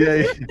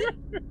 Yeah.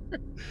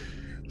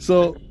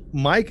 So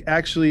Mike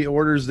actually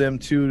orders them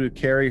to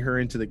carry her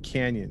into the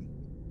canyon.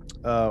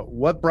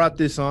 What brought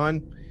this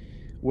on?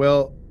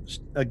 Well,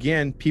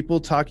 again, people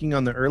talking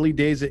on the early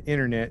days of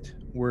internet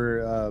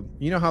where,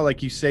 you know how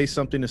like you say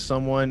something to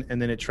someone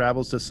and then it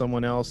travels to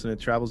someone else and it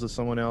travels to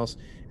someone else.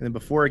 And then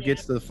before it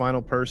gets to the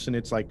final person,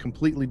 it's like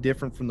completely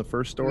different from the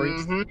first story.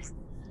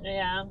 Mm-hmm.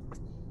 Yeah.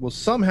 Well,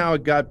 somehow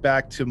it got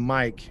back to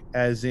Mike,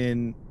 as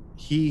in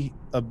he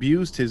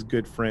abused his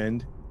good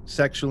friend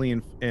sexually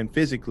and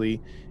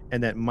physically,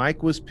 and that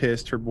Mike was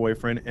pissed, her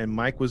boyfriend, and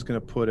Mike was going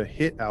to put a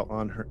hit out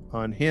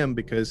on him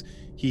because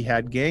he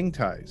had gang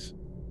ties.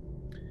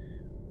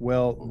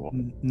 Well,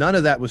 none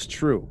of that was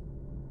true.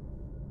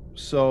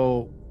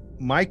 So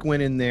Mike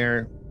went in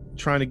there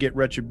trying to get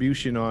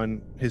retribution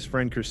on his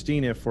friend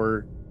Christina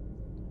for,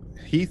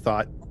 he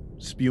thought,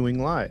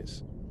 spewing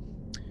lies.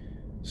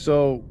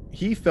 So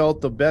he felt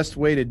the best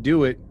way to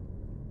do it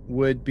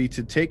would be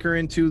to take her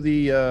into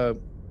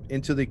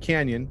the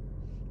canyon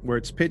where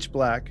it's pitch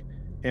black,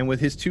 and with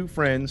his 2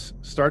 friends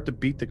start to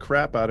beat the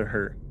crap out of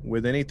her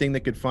with anything they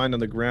could find on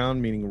the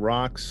ground, meaning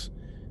rocks,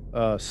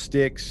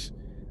 sticks,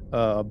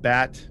 a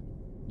bat.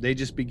 They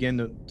just began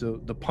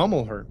to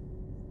pummel her.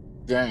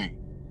 Dang.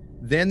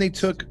 Then they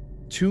took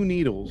 2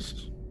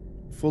 needles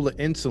full of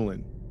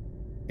insulin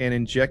and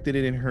injected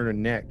it in her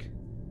neck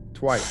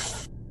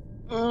twice.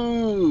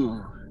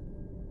 Ooh.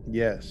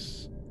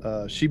 Yes.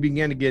 She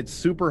began to get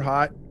super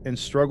hot and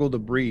struggled to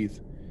breathe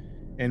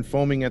and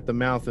foaming at the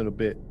mouth in a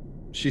bit.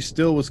 She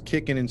still was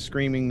kicking and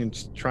screaming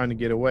and trying to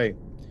get away.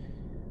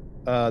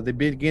 They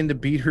began to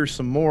beat her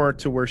some more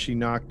to where she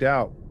knocked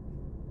out.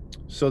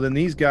 So then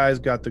these guys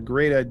got the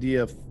great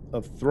idea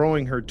of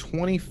throwing her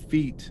 20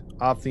 feet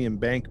off the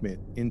embankment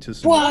into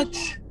some... What?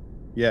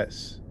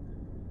 Yes.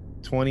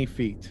 20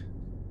 feet.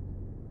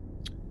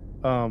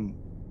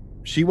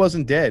 She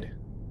wasn't dead.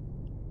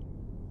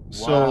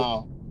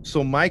 Wow.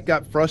 So Mike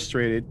got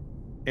frustrated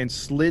and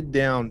slid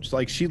down.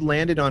 Like she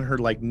landed on her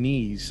like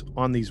knees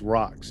on these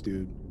rocks,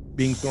 dude.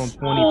 Being thrown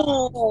 20 feet.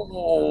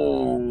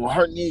 Oh,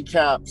 her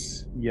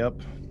kneecaps.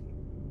 Yep.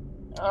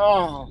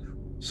 Oh.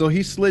 So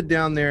he slid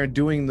down there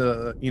doing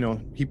the,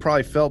 he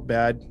probably felt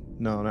bad.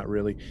 No, not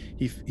really.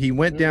 He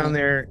went down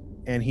there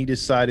and he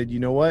decided, you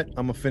know what?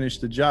 I'm going to finish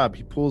the job.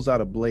 He pulls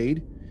out a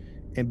blade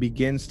and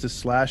begins to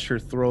slash her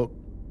throat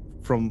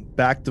from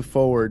back to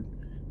forward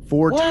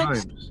 4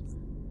 times.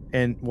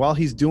 And while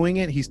he's doing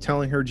it, he's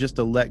telling her just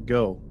to let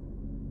go.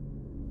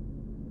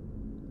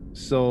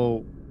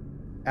 So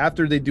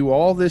after they do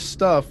all this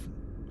stuff,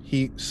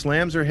 he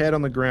slams her head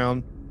on the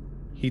ground.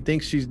 He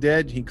thinks she's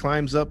dead. He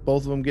climbs up.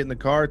 Both of them get in the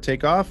car,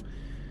 take off.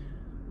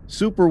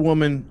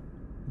 Superwoman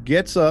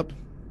gets up,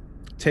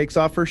 takes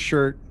off her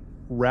shirt,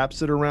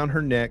 wraps it around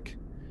her neck,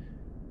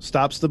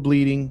 stops the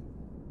bleeding,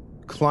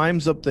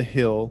 climbs up the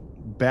hill,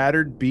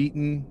 battered,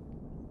 beaten,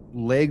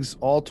 legs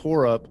all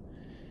tore up,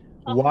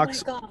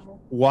 walks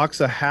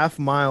a half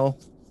mile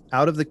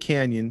out of the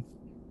canyon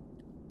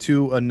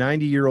to a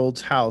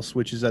 90-year-old's house,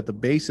 which is at the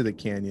base of the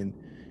canyon,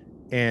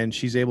 and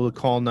she's able to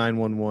call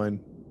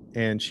 911,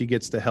 and she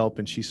gets the help,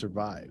 and she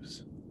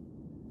survives.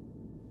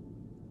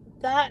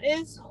 That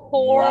is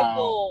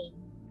horrible.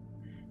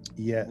 Wow.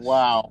 Yes.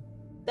 Wow.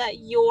 That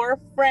your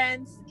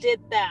friends did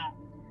that.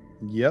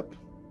 Yep.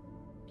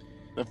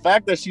 The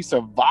fact that she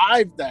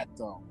survived that,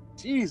 though.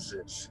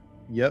 Jesus.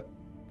 Yep.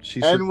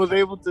 And was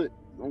able to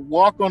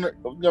walk on her,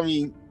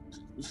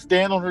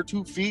 stand on her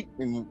 2 feet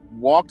and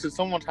walk to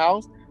someone's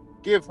house.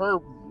 Give her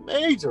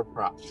major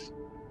props.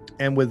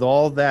 And with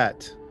all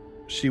that,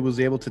 she was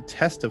able to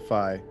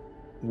testify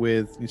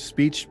with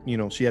speech.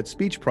 She had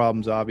speech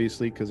problems,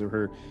 obviously, because of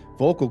her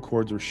vocal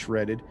cords were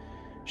shredded.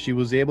 She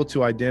was able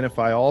to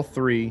identify all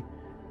 3,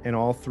 and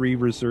all 3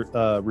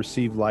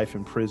 received life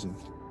in prison.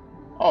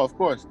 Oh, of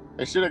course.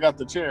 They should have got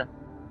the chair.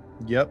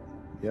 Yep.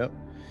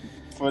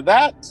 For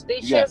that, they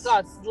should have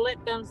got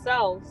slit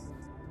themselves.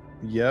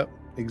 Yep,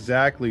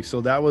 exactly. So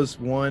that was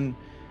one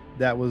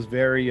that was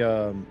very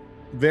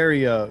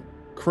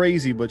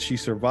crazy, but she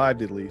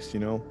survived at least,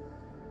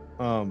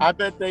 I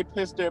bet they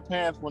pissed their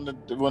pants when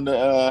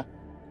the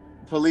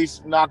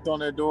police knocked on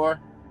their door,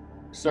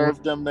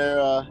 served them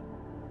their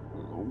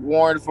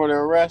warrant for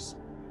their arrest,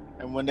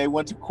 and when they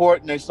went to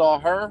court and they saw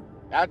her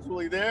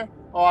actually there,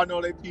 oh, I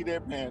know they peed their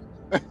pants.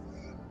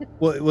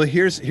 Well,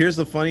 here's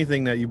the funny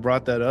thing that you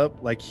brought that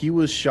up. Like, he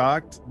was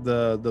shocked.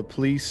 The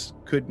police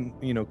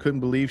couldn't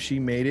believe she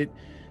made it.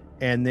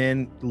 And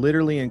then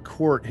literally in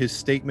court, his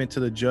statement to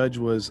the judge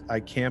was,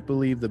 "I can't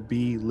believe the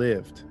bee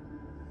lived."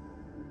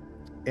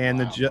 And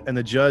Wow.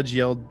 the judge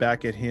yelled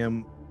back at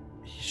him,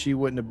 "She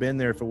wouldn't have been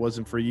there if it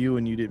wasn't for you,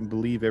 and you didn't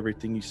believe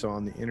everything you saw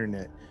on the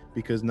internet,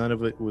 because none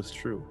of it was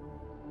true."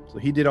 So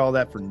he did all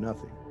that for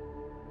nothing.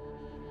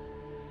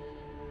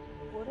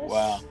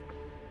 Wow.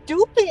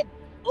 Stupid.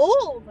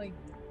 Oh my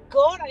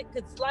God, I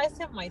could slice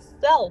him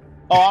myself.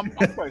 Oh, I'm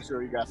quite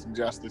sure he got some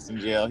justice in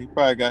jail. He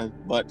probably got his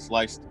butt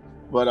sliced.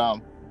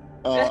 But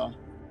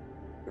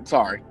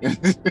sorry.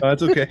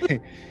 That's okay.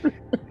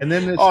 And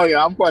then this, oh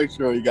yeah, I'm quite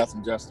sure he got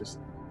some justice.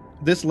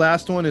 This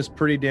last one is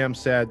pretty damn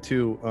sad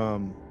too.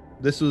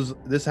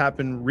 This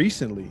happened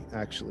recently,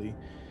 actually.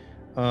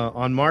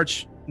 On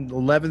March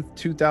 11th,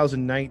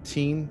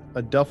 2019,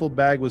 a duffel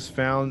bag was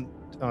found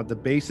at the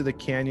base of the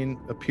canyon,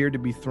 appeared to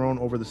be thrown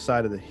over the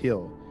side of the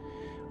hill.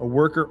 A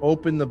worker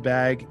opened the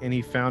bag and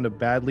he found a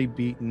badly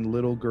beaten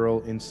little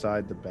girl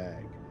inside the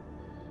bag.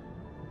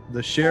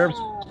 The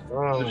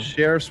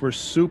sheriffs were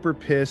super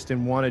pissed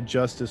and wanted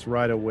justice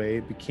right away.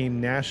 It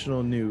became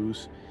national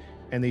news,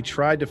 and they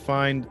tried to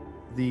find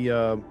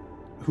the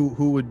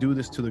who would do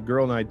this to the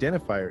girl and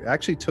identify her. It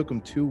actually took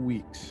them 2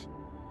 weeks.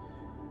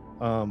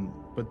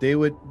 But they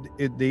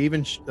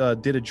even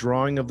did a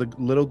drawing of the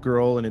little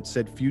girl, and it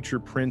said "Future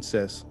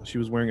Princess." She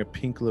was wearing a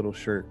pink little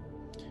shirt.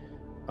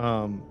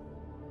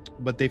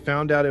 But they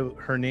found out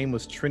her name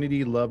was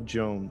Trinity Love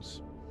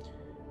Jones.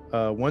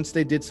 Once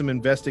they did some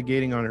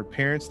investigating on her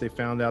parents, they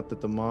found out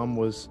that the mom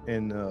was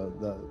and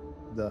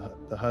the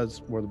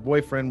husband or the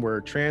boyfriend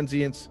were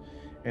transients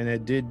and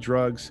had did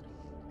drugs,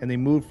 and they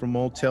moved from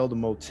motel to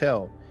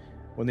motel.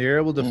 When they were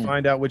able to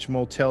find out which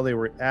motel they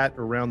were at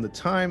around the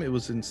time, it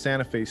was in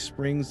Santa Fe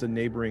Springs, the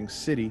neighboring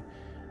city,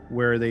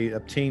 where they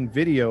obtained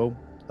video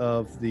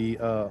of the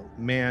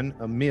man,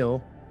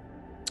 Emil,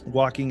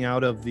 walking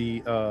out of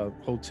the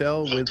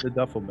hotel with the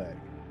duffel bag,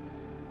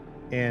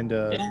 and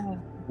Yeah.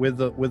 with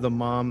the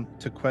mom,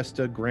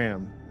 Tequesta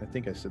Graham. I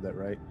think I said that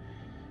right.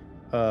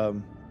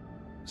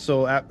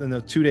 So in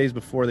the 2 days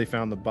before they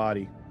found the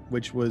body,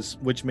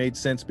 which made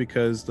sense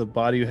because the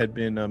body had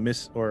been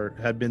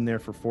had been there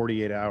for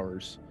 48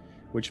 hours,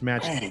 which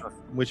matched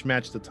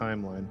the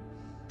timeline.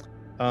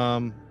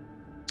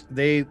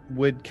 They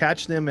would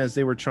catch them as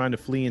they were trying to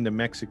flee into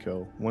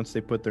Mexico once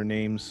they put their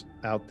names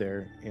out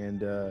there,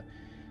 and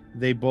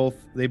they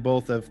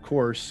both of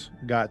course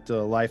got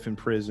life in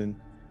prison.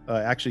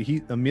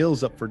 Actually,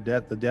 Emil's up for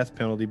the death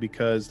penalty,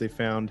 because they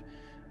found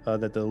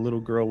that the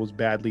little girl was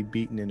badly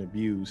beaten and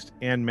abused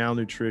and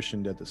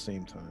malnutritioned at the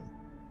same time.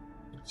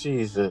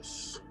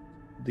 Jesus.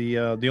 The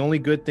only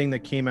good thing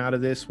that came out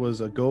of this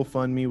was a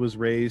GoFundMe was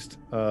raised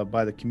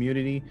by the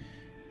community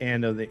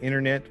and the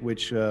internet,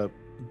 which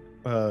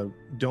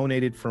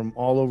donated from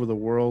all over the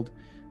world.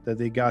 That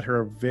they got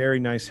her a very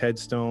nice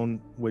headstone,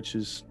 which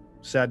is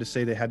sad to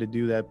say they had to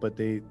do that, but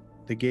they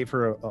gave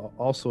her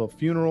also a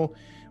funeral,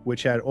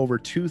 which had over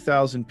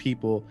 2,000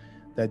 people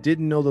that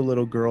didn't know the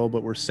little girl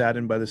but were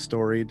saddened by the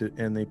story,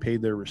 and they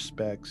paid their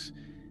respects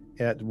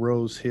at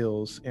Rose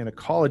Hills. And a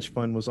college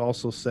fund was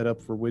also set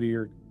up for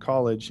Whittier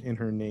College in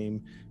her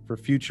name for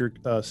future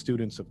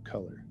students of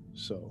color.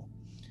 So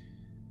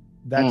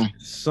that's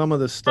some of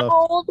the stuff.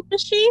 How old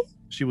was she?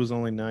 She was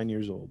only 9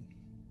 years old.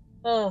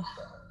 Oh.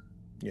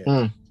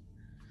 Yeah.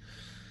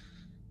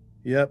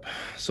 Yep.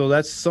 So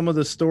that's some of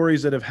the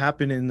stories that have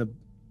happened in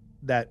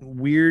that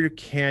weird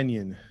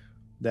canyon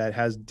that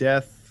has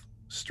death,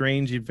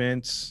 strange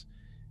events,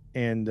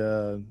 and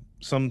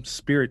some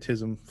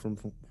spiritism from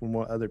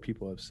what other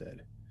people have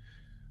said.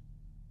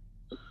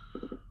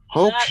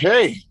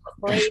 Okay.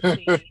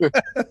 Crazy.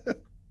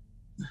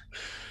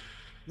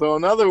 So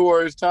in other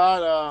words,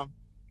 Todd,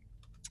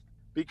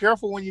 be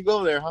careful when you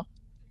go there, huh?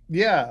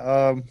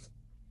 Yeah.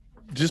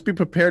 Just be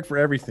prepared for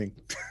everything.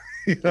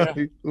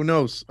 Who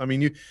knows? I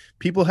mean,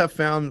 people have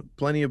found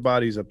plenty of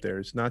bodies up there.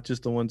 It's not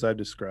just the ones I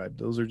described.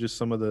 Those are just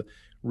some of the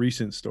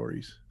recent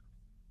stories.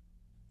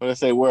 When I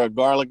say wear a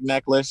garlic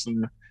necklace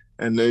and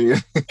they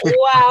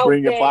Wow,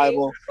 bring your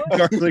Bible.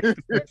 Garlic. You're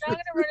not gonna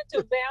run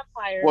into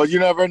vampires. Well, you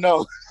never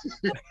know.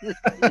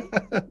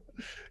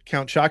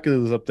 Count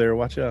Chocula is up there.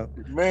 Watch out.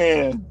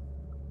 Man.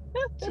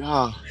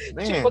 Oh,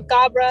 man.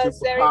 Chupacabras,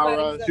 Chupacabras.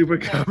 everybody's up there.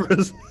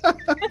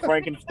 Chupacabras.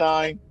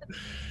 Frankenstein.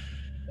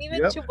 Even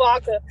Yep.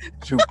 Chewbacca.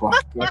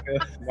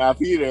 Chewbacca. Now, if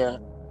he there,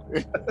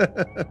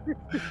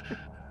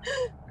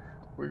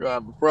 we're going to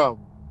have a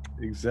problem.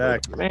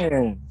 Exactly.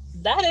 Man.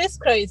 That is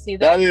crazy.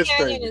 That is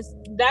canyon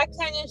that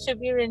canyon should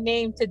be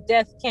renamed to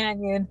Death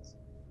Canyon.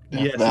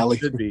 Yes, Valley. it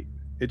should be.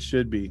 It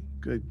should be.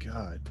 Good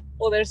God.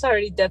 Well, there's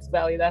already Death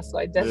Valley. That's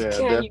why Death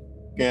Canyon.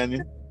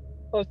 Canyon.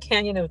 Or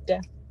Canyon of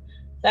Death.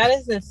 That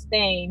is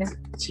insane.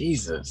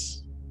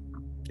 Jesus.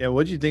 Yeah,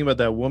 what did you think about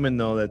that woman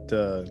though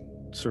that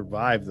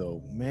survived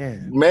though?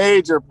 Man.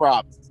 Major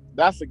props.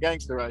 That's a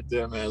gangster right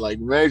there, man. Like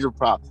major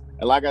props.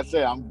 And like I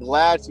said, I'm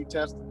glad she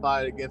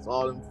testified against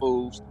all them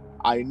fools.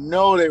 I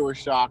know they were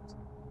shocked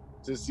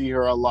to see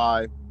her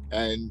alive,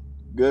 and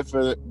good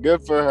for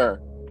her.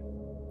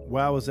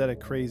 Wow, was that a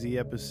crazy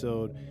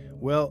episode?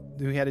 Well,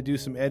 we had to do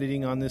some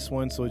editing on this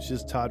one, so it's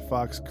just Todd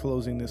Fox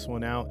closing this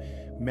one out.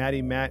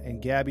 Maddie, Matt,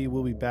 and Gabby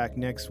will be back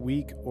next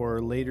week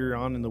or later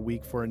on in the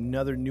week for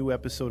another new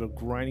episode of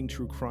Grinding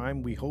True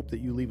Crime. We hope that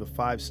you leave a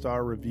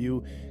 5-star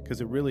review,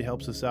 because it really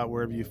helps us out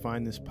wherever you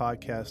find this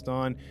podcast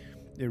on.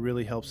 It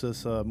really helps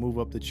us move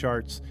up the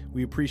charts.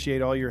 We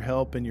appreciate all your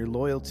help and your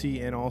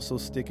loyalty, and also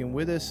sticking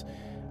with us.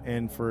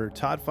 And for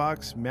Todd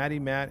Fox, Maddie,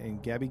 Matt,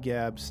 and Gabby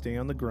Gab, stay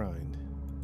on the grind.